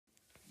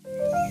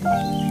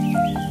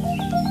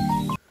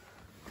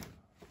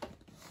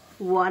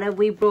What have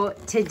we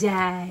brought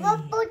today? We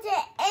brought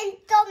the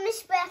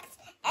Indominous Rex.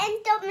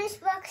 Indominous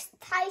Rex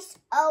takes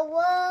a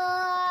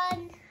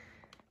one.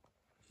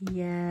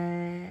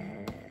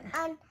 Yeah.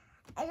 And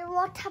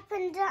what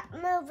happened in that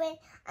movie?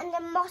 And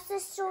the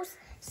dinosaurs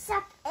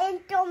sat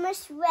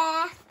Indominous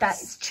Rex.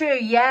 That's true,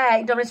 yeah.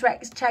 Indominous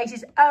Rex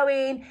chases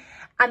Owen,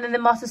 and then the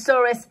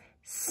Mosasaurus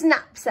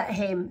snaps at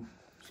him.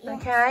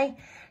 Yes. Okay?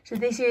 So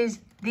this is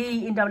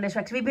the Indominous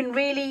Rex. We've been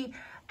really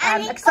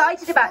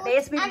excited about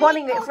this. We've been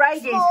wanting it for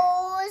ages.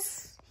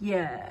 Claws.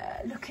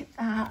 Yeah, look at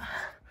that.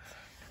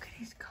 Look at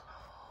his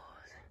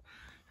claws.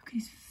 Look at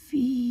his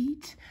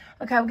feet.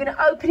 Okay, we're going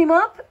to open him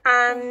up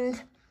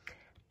and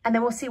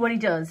then we'll see what he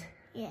does.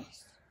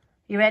 Yes.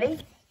 You ready?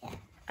 Yeah.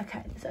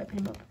 Okay, let's open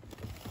him up.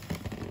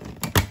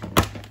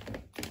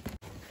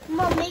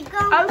 Mummy,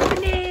 go.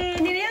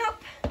 Opening it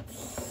up.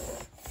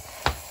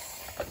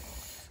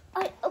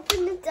 I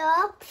opened it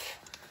up.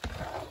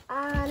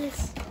 And...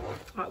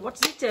 Right, what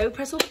does it do?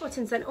 Press all the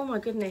buttons then. Oh my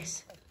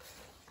goodness.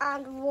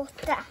 And what's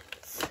that?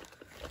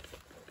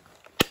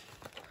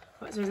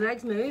 Right, so his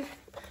legs move.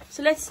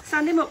 So let's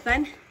stand him up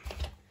then.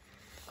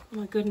 Oh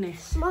my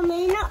goodness.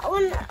 Mummy, not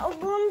one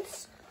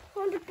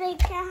the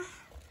bigger.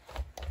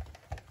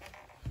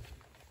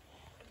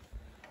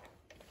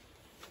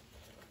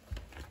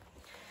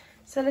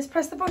 So let's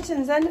press the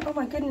buttons then. Oh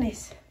my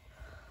goodness.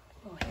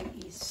 Oh,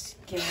 he is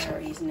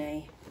scary, isn't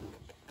he?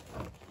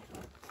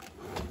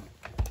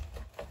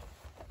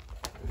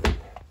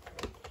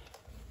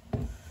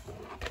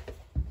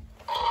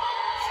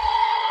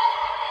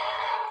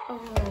 Oh,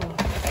 look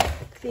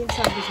at the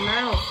inside of his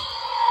mouth.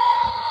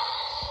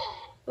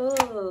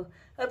 Oh,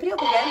 open it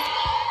up again.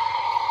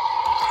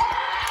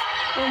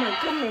 Oh my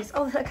goodness.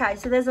 Oh, okay,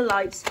 so there's a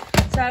light.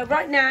 So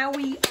right now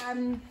we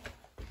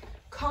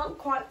can't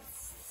quite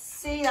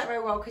see that very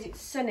well because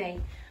it's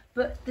sunny,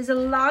 but there's a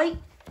light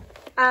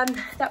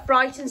that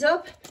brightens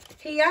up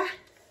here.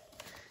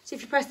 So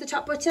if you press the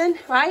top button,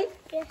 right?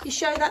 Yeah. You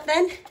show that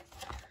then.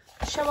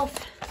 Show off.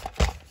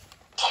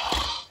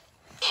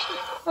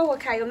 Oh,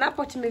 okay, and that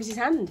button moves his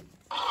hand.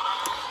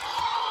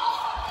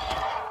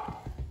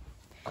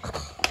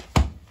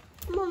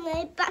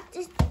 Mummy, back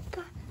this.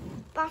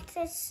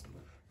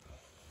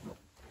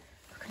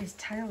 Look at his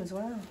tail as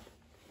well.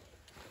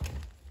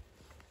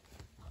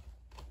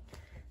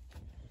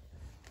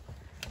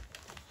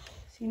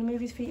 So you gonna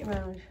move his feet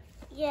around?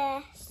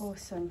 Yes.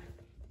 Awesome.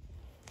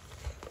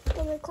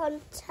 Then we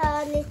can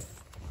turn it.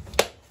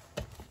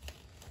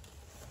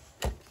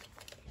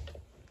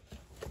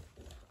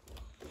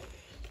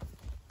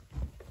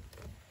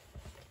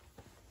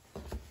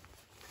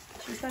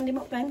 Should we stand him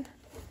up then?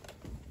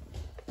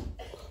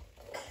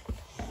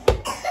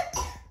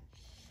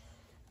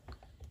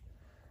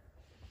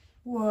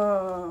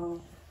 Whoa.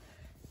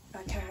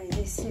 Okay,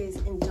 this is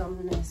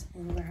Indominus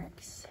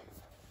Rex.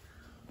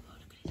 Oh,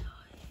 look at his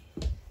eye.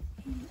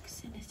 He looks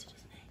sinister,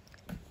 doesn't he?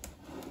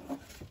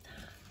 Look at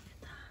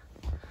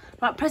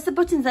that. Right, press the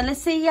buttons then.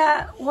 Let's see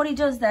what he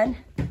does then.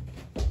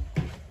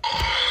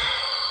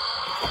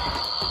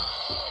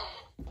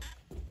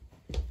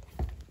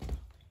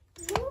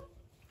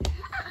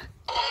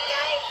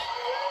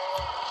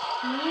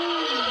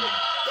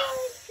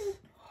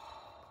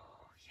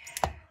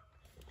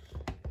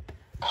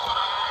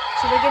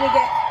 So we're going to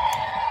get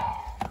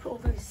all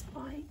those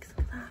spikes.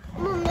 Look at that.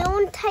 Mummy, I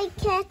want to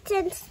take it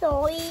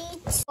inside.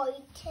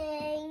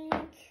 Fighting.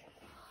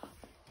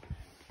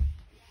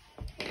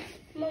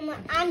 Mama,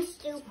 and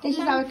Superman. This is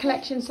our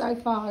collection so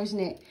far, isn't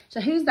it?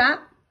 So who's that?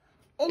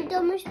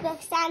 Indominous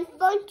Rex and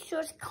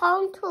Bunchers,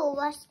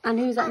 Contours. And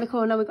who's that in the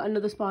corner? We've got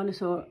another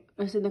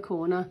Spinosaurus in the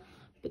corner.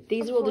 But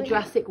these are all the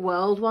Jurassic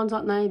World ones,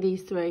 aren't they?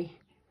 These three.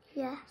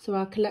 Yeah. So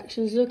our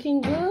collection's looking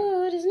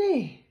good, isn't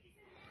it?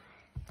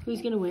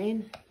 Who's going to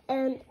win?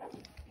 Indominus.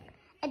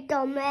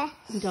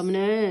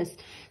 Indominus.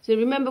 So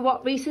remember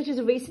what researchers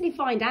have recently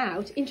found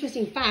out,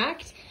 interesting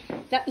fact,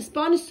 that the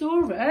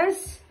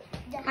Spinosaurus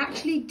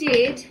actually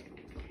did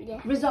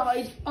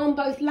reside on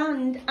both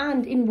land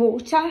and in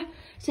water.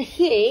 So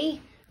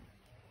he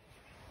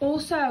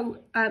also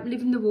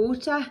lived in the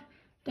water.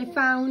 They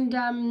found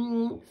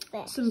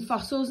some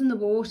fossils in the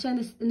water,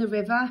 in the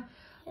river.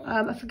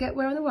 I forget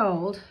where in the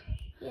world.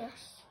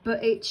 Yes.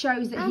 But it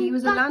shows that he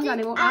was a land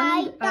animal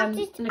and an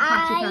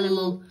aquatic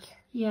animal.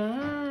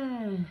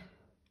 Yeah.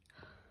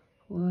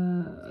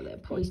 Whoa, they're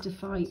poised to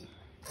fight.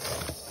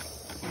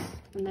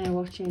 And they're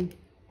watching.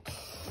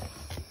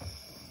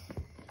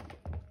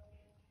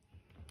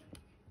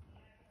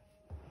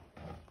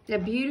 They're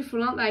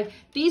beautiful, aren't they?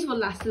 These will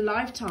last a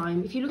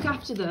lifetime. If you look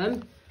after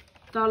them,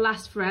 they'll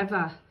last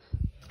forever.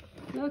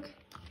 Look.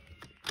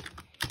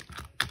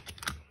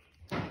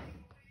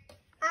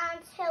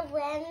 And he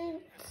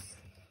went.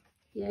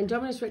 Yeah,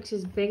 Indominus Rex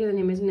is bigger than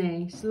him, isn't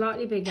he?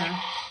 Slightly bigger.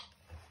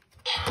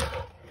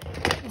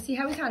 Let's see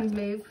how his hands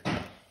move.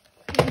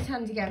 Move his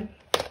hands again.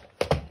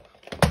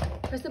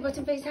 Press the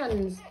button for his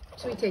hands,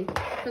 sweetie.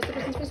 Press the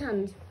buttons for his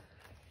hands.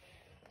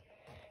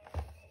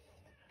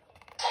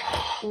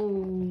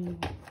 Ooh.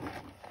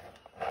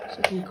 So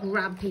you can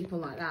grab people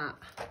like that.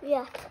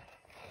 Yeah.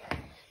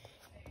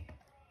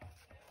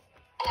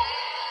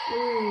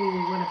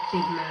 Ooh, what a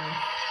big mouth.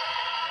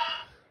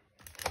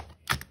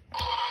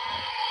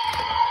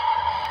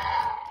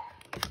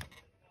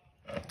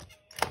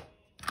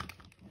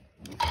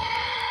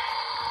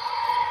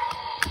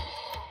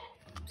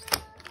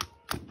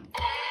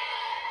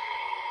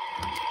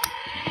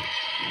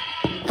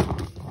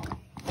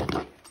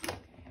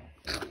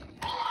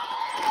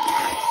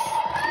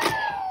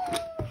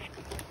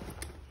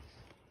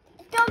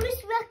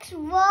 Indominous Rex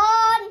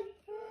won.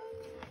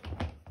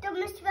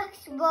 Indominous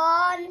Rex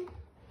won.